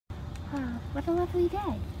What a lovely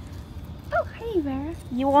day. Oh, hey, Vera.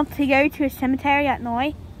 You want to go to a cemetery at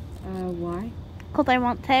night? Why? Because I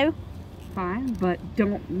want to. Fine, but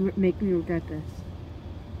don't make me regret this.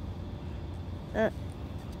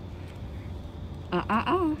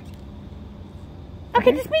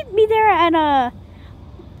 Okay, just meet me there at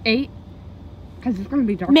 8? Because it's going to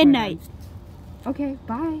be dark. Midnight. Okay,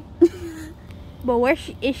 bye. But where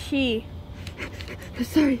is she?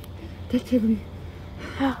 Sorry, that took me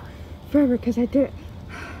forever because I did it.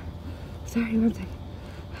 Sorry, one second.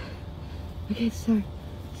 Okay, sorry.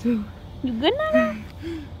 So, You good now?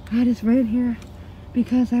 I just ran here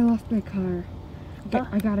because I lost my car.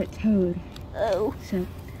 I got it towed. Oh. So,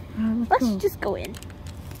 Let's go. just go in.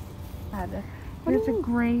 There's a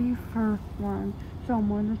grave for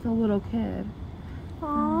someone that's a little kid.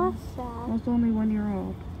 Aw, sad. Well, it's only 1 year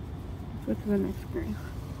old. What's the next grave?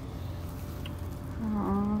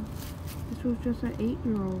 Aw, this was just an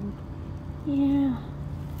 8-year-old. Yeah.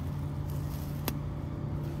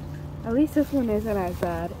 At least this one isn't as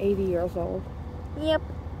bad. 80 years old. Yep.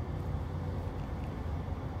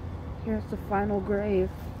 Here's the final grave.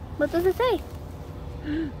 What does it say?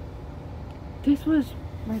 This was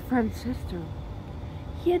my friend's sister.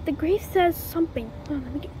 Yeah, the grave says something. Oh,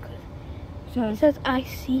 let me get good. It Says, says, I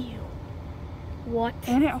see you. What?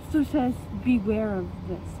 and it also says, beware of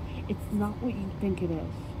this. It's not what you think it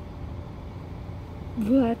is.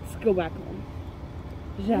 Let's go back home.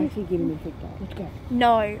 This is actually giving me freaked out. Let's go.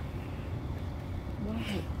 No.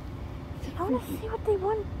 Why? I want to see what they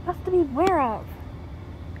want us to be aware of.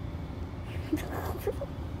 This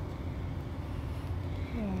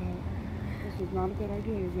is not a good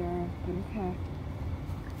idea, Zara. But okay.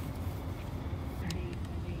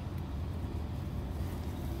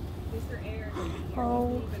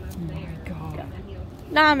 Oh my God.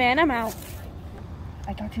 Nah, man, I'm out.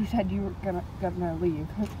 I thought you said you were gonna leave.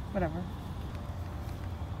 Whatever.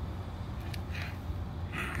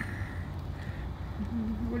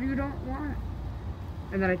 What do you don't want?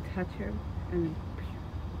 And then I touch him, and then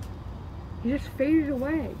he just faded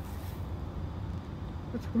away.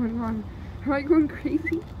 What's going on? Am I going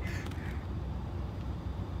crazy?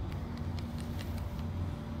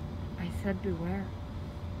 I said beware.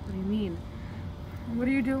 What do you mean? What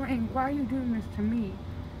are you doing? Why are you doing this to me?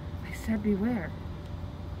 I said beware.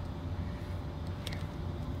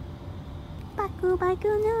 Baku,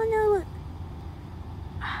 no.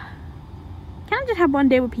 Can't I just have one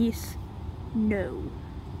day with peace? No.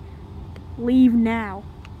 Leave now.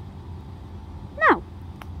 No.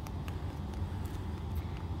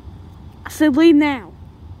 I said leave now.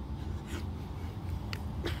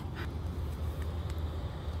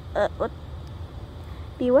 What?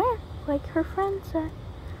 Beware, like her friend said.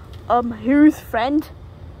 Whose friend?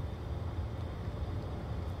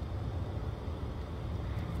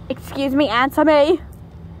 Excuse me, answer me.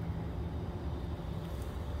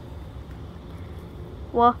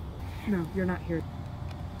 What? No, you're not here.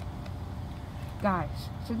 Guys,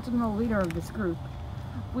 since I'm the leader of this group,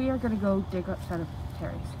 we are gonna go dig up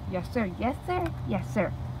cemeteries. Yes, sir. Yes, sir. Yes,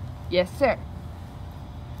 sir. Yes, sir.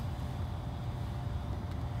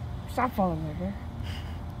 Stop falling over.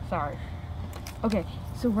 Sorry. Okay,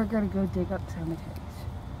 so we're gonna go dig up cemeteries.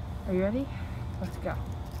 Are you ready? Let's go.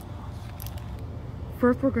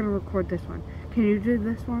 First, we're gonna record this one. Can you do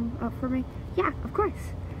this one up for me? Yeah, of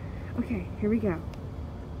course. Okay, here we go.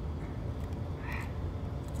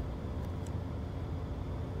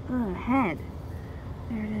 Oh, head.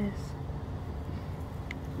 There it is.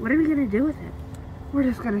 What are we gonna do with it? We're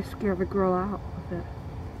just gonna scare the girl out with it.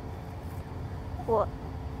 What?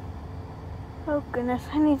 Oh goodness,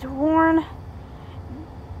 I need to warn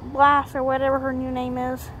Blast or whatever her new name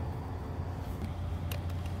is.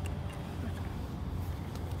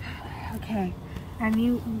 Okay, I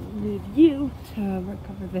need you to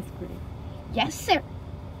recover this grave. Yes, sir.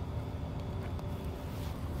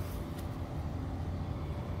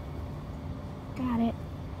 Got it.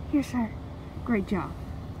 Here, sir. Great job.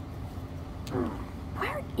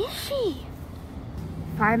 Where is she?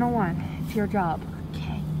 Final one. It's your job.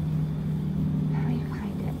 Okay. Let me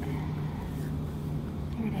find it.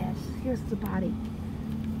 Here it is. Here's the body.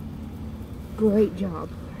 Great job.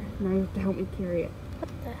 Now you have to help me carry it. What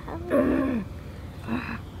the hell?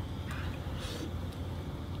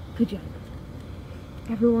 Good job.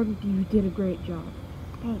 Everyone, you did a great job.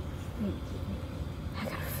 Thanks. I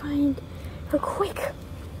gotta find her quick.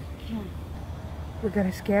 We're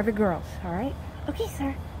gonna scare the girls, alright? Okay,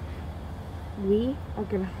 sir. We are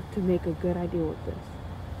gonna have to make a good idea with this.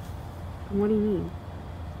 What do you mean?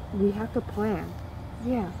 We have to plan.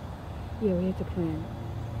 Yeah, we have to plan.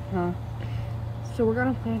 Huh? So we're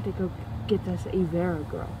gonna plan to go get this Avera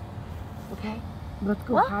girl. Okay? Let's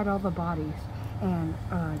go What? hide all the bodies. And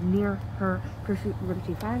near her, because when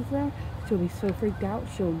she finds them, she'll be so freaked out,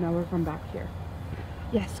 she'll never come back here.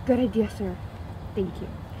 Yes, good idea, sir. Thank you.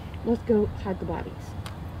 Let's go hide the bodies.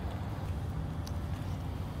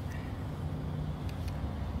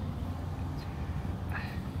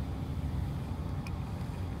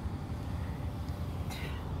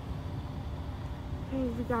 Hey,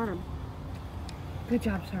 we got him. Good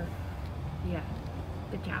job, sir. Yeah,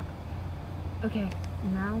 good job. Okay,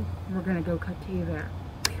 now we're gonna go cut to you there.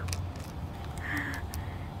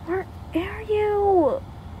 Where are you?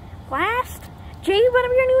 Last? Jay,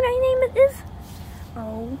 whatever your new name is?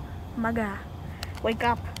 Oh my god. Wake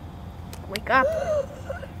up. Wake up.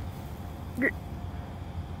 You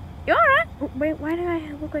alright? Wait, why do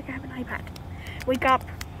I look like I have an iPad? Wake up.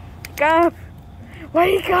 Wake up.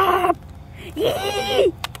 Wake up.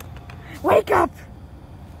 Yee! Wake up.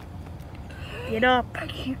 Get up. I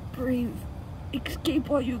can't breathe. Escape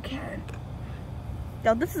while you can.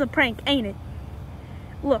 Yo, this is a prank, ain't it?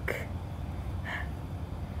 Look.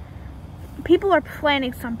 People are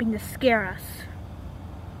planning something to scare us.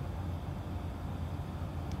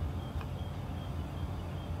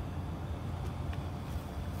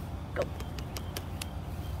 Go.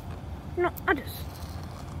 No,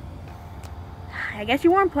 I guess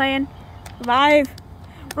you weren't playing. Revive.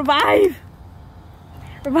 Revive.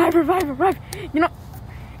 Revive, revive, revive. You know,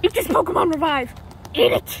 eat this Pokemon Revive.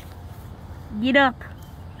 Eat it. Get up.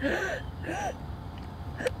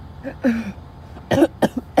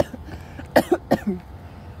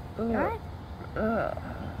 Alright?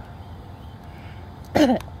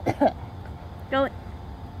 Go.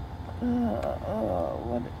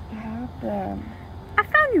 What happened? I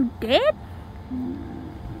found you dead.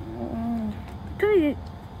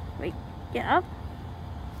 Wait, get up.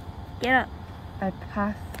 Get up. I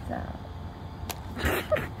passed out. I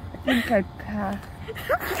think I passed.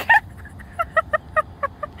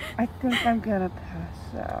 I think I'm gonna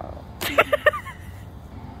pass out.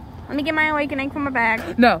 Let me get my awakening from my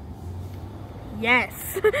bag. No.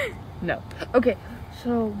 Yes. No. Okay,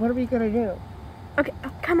 so what are we gonna do? Okay,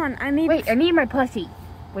 oh, come on. I need. Wait, I need my plushie.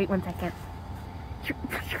 Wait 1 second.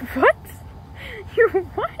 What? You're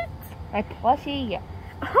what? My plushie.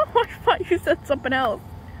 Oh, I thought you said something else.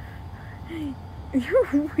 You're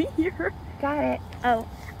weird. Got it. Oh,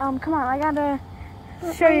 come on. I gotta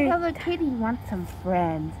show My you. little kitty wants some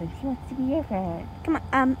friends, and she wants to be your friend. Come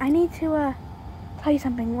on. I need to tell you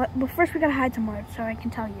something. Well, first we gotta hide somewhere so I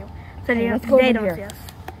can tell you. So Okay, they let's don't, go they over don't here. see us.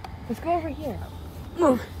 Let's go over here.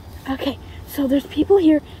 Move. Okay, so there's people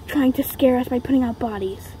here trying to scare us by putting out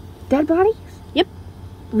bodies. Dead bodies? Yep.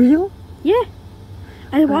 Real? Yeah.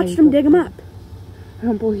 I watched them dig them up. I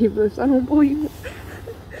don't believe this. I don't believe it.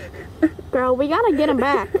 Girl, we gotta get them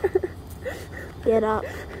back. Get up.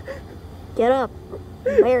 Get up.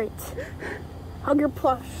 Wear it. Hug your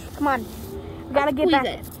plush. Come on. We gotta get back.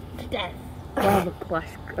 Squeeze it to death. While the plush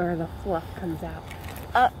or the fluff comes out.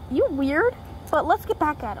 You weird, but let's get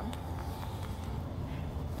back at him.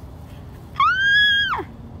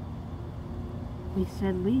 We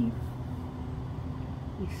said leave.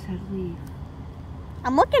 We said leave.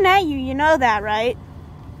 I'm looking at you, you know that, right?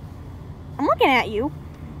 I'm looking at you.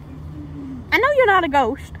 I know you're not a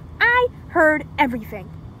ghost. I heard everything.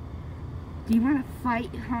 Do you want to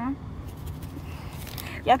fight, huh?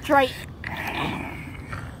 That's right.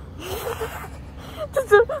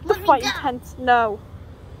 The fight intense. No.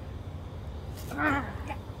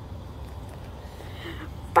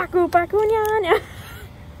 Baku nyanya.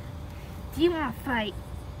 Do you want to fight?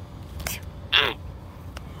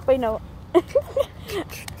 Wait, no.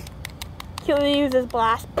 He'll use his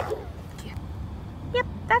blast. Yep,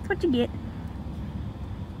 that's what you get.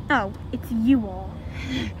 Oh, it's you all.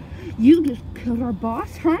 You just killed our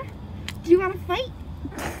boss, huh? Do you want to fight?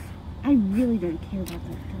 I really don't care about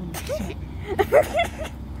that kind of shit.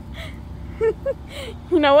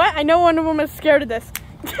 You know what? I know one of them is scared of this.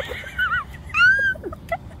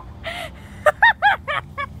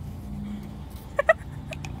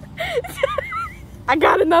 I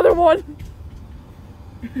got another one.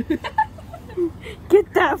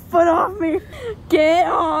 Get that foot off me. Get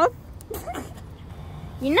off.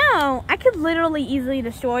 You know, I could literally easily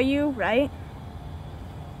destroy you, right?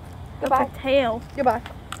 Goodbye. That's a tail. Goodbye.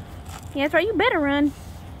 Yeah, that's right. You better run.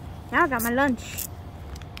 Now I got my lunch.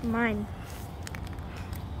 Mine.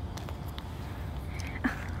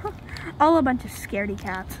 All a bunch of scaredy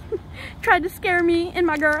cats. Tried to scare me and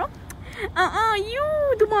my girl.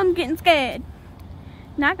 You the one getting scared.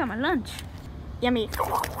 Now I got my lunch. Yummy.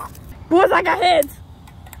 Boys, I got heads.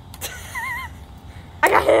 I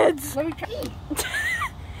got heads. Let me try.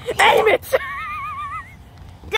 Aim it.